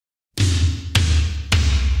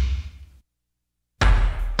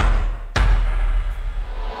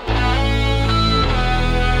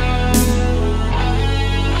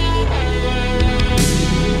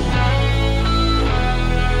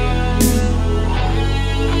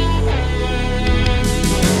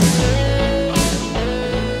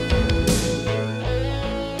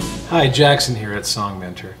Hi, Jackson here at Song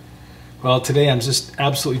Mentor. Well, today I'm just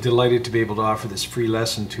absolutely delighted to be able to offer this free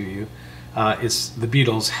lesson to you. It's the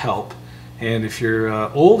Beatles' Help. And if you're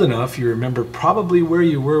old enough, you remember probably where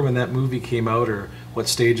you were when that movie came out or what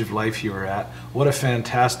stage of life you were at. What a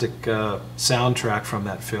fantastic soundtrack from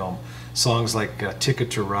that film. Songs like Ticket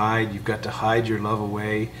to Ride, You've Got to Hide Your Love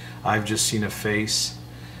Away, I've Just Seen a Face,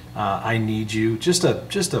 I Need You. Just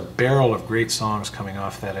a barrel of great songs coming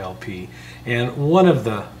off that LP. And one of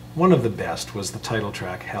the best was the title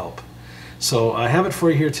track, Help. So I have it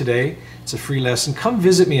for you here today. It's a free lesson. Come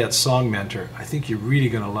visit me at Song Mentor. I think you're really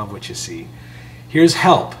going to love what you see. Here's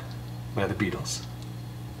Help by the Beatles.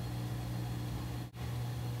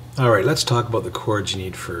 All right, let's talk about the chords you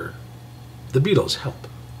need for the Beatles' Help.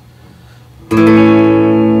 You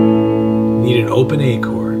need an open A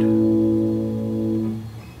chord.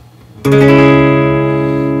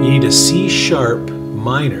 You need a C sharp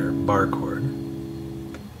minor bar chord.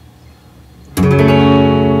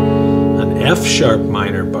 An F sharp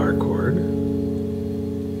minor bar chord.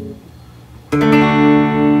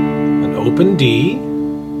 An open D.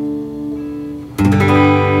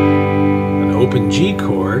 An open G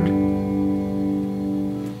chord.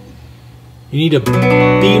 You need a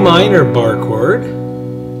B minor bar chord.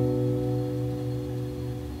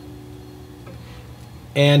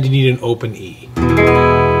 And you need an open E.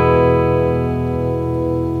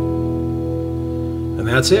 And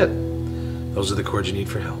that's it. Those are the chords you need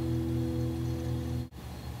for Help.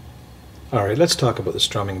 All right, let's talk about the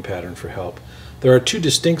strumming pattern for Help. There are two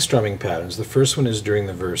distinct strumming patterns. The first one is during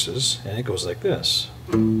the verses, and it goes like this.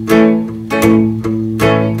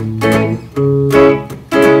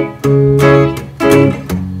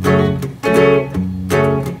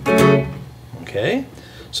 Okay,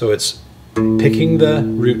 so it's picking the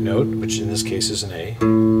root note, which in this case is an A,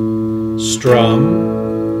 strum,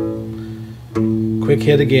 quick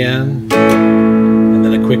hit again, and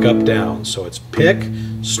then a quick up down. So it's pick,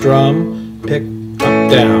 strum, pick,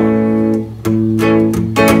 up, down.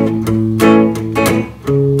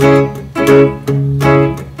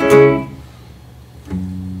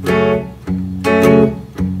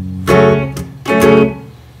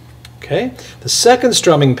 Okay, the second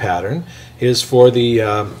strumming pattern is for the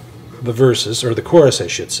verses, or the chorus I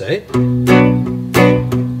should say. And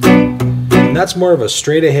that's more of a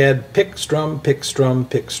straight ahead pick, strum, pick, strum,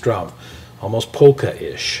 pick, strum. Almost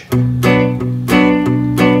polka-ish.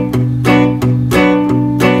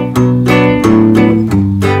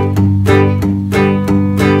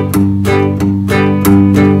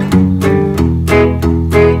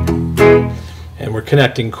 And we're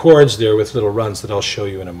connecting chords there with little runs that I'll show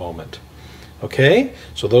you in a moment. Okay,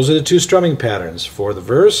 so those are the two strumming patterns for the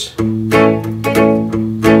verse and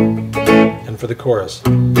for the chorus.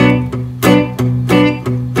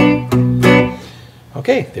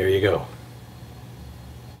 Okay, there you go.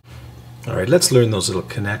 All right, let's learn those little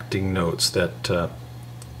connecting notes that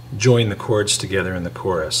join the chords together in the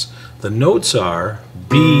chorus. The notes are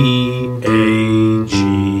B, A, G,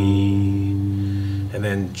 and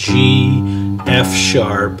then G, F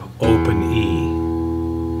sharp, open E.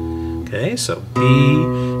 Okay, so B,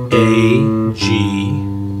 A, G,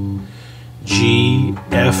 G,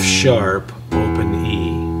 F sharp, open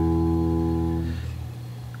E.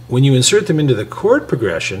 When you insert them into the chord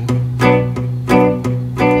progression,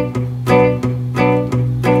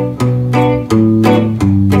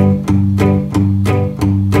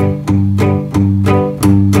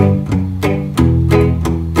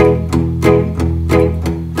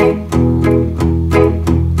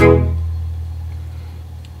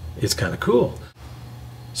 it's kind of cool.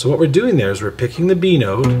 So what we're doing there is we're picking the B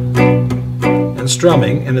note and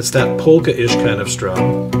strumming, and it's that polka-ish kind of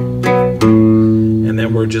strum. And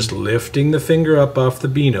then we're just lifting the finger up off the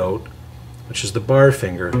B note, which is the bar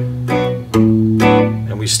finger.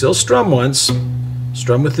 And we still strum once.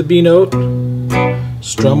 Strum with the B note,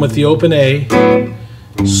 strum with the open A,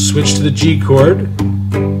 switch to the G chord,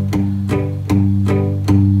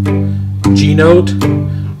 G note,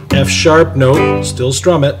 F sharp note, still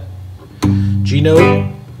strum it, G note,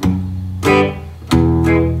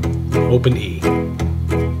 open E.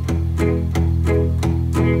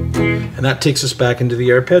 And that takes us back into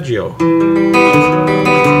the arpeggio.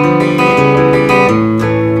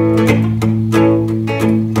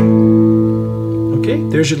 Okay,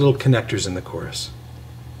 there's your little connectors in the chorus.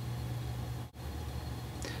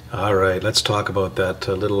 All right, let's talk about that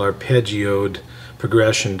little arpeggioed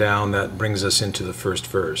progression down that brings us into the first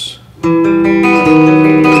verse. When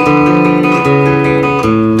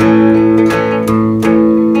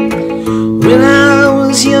I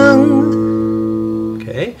was young.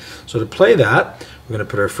 Okay, so to play that, We're going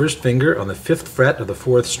to put our first finger on the 5th fret of the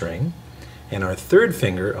 4th string and our 3rd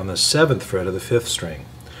finger on the 7th fret of the 5th string.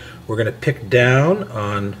 We're going to pick down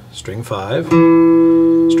on string 5,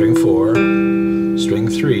 string 4, string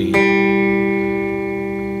 3,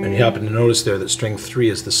 and you happen to notice there that string 3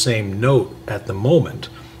 is the same note at the moment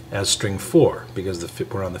as string 4 because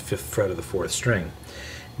we're on the 5th fret of the 4th string.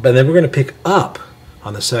 But then we're going to pick up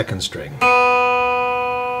on the 2nd string.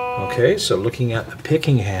 Okay, so looking at the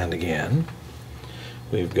picking hand again,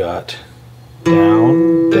 we've got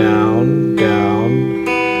down, down, down,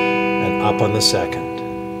 and up on the 2nd.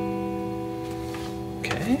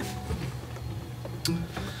 Okay.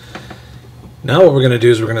 Now what we're going to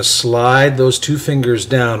do is we're going to slide those 2 fingers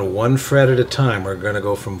down 1 fret at a time. We're going to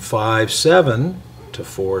go from 5, 7 to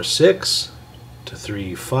 4, 6 to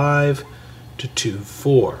 3, 5 to 2,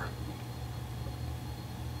 4.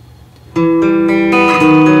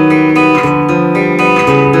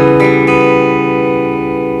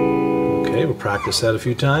 Okay, we'll practice that a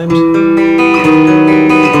few times.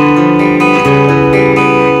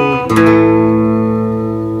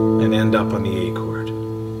 And end up on the A chord.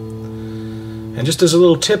 And just as a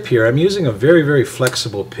little tip here, I'm using a very, very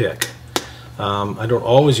flexible pick. I don't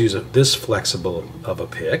always use this flexible of a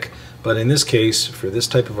pick, but in this case, for this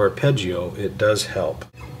type of arpeggio, it does help.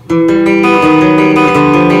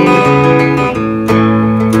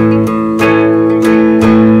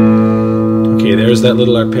 Okay, there's that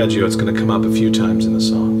little arpeggio. It's going to come up a few times in the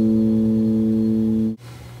song.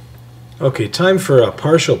 Okay, time for a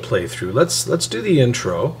partial playthrough. Let's do the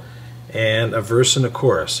intro and a verse and a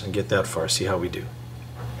chorus and get that far. See how we do.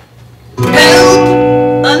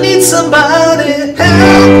 Help! I need somebody.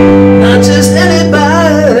 Help! Not just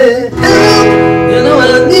anybody. Help! You know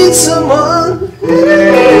I need someone.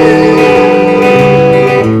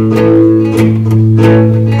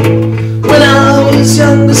 When I was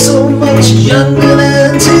younger, so much younger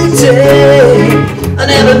than today, I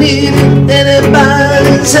never needed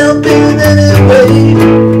anybody's help in any way.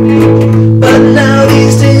 But now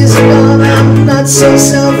these days are gone, I'm not so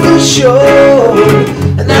self-assured.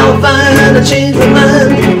 And now if I had to change my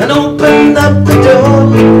mind and open up the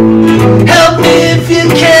door, help me if you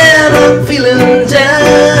can, I'm feeling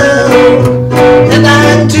down. And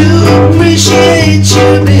I do appreciate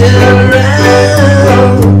you being around.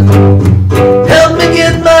 Help me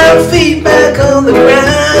get my feet back on the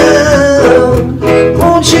ground.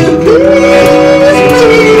 Won't you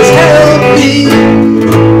please help me?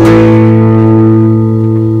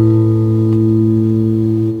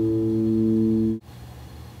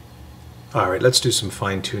 Alright, let's do some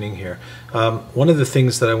fine-tuning here. One of the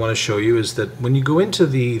things that I want to show you is that when you go into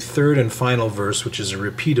the 3rd and final verse, which is a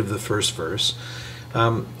repeat of the 1st verse,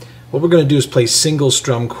 what we're going to do is play single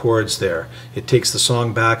strum chords there. It takes the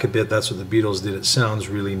song back a bit. That's what the Beatles did. It sounds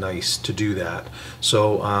really nice to do that.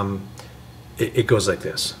 So it goes like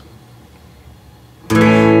this.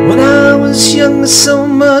 When I was younger, so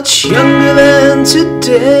much younger than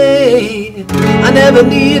today, I never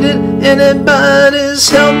needed anybody's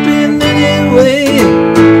help in any way.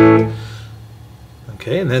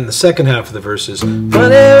 Okay, and then the second half of the verse is,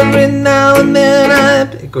 but every now and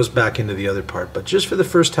then it goes back into the other part. But just for the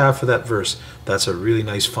first half of that verse, that's a really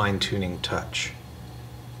nice fine-tuning touch.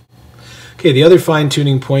 Okay, the other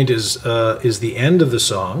fine-tuning point is the end of the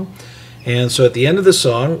song. And so at the end of the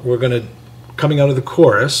song, we're going to, coming out of the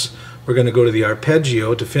chorus, we're going to go to the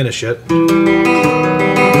arpeggio to finish it.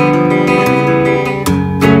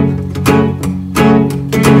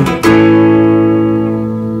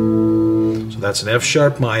 So that's an F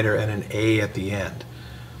sharp minor and an A at the end.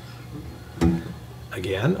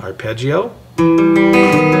 Again, arpeggio.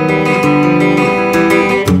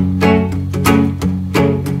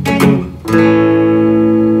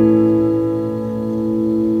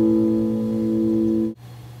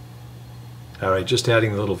 Alright, just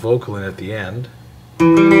adding the little vocal in at the end.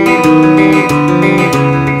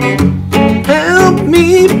 Help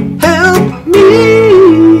me, help me.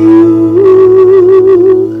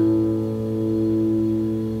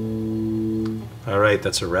 Alright,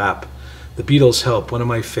 that's a wrap. The Beatles' Help, one of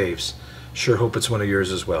my faves. Sure hope it's one of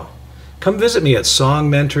yours as well. Come visit me at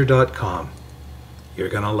songmentor.com. You're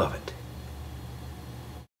gonna love it.